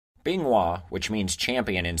Bingwa, which means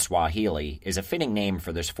champion in Swahili, is a fitting name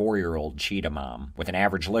for this 4-year-old cheetah mom. With an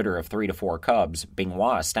average litter of 3 to 4 cubs,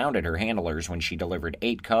 Bingwa astounded her handlers when she delivered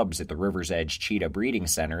 8 cubs at the River's Edge Cheetah Breeding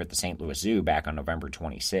Center at the St. Louis Zoo back on November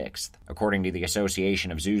 26th. According to the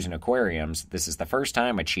Association of Zoos and Aquariums, this is the first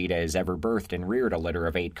time a cheetah has ever birthed and reared a litter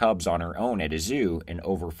of 8 cubs on her own at a zoo in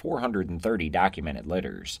over 430 documented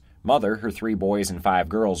litters. Mother, her 3 boys and 5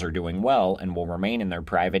 girls are doing well and will remain in their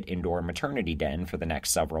private indoor maternity den for the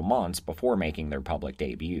next several months before making their public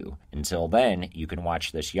debut. Until then, you can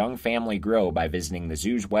watch this young family grow by visiting the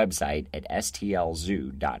zoo's website at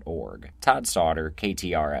stlzoo.org. Todd Sauter,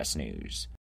 KTRS News.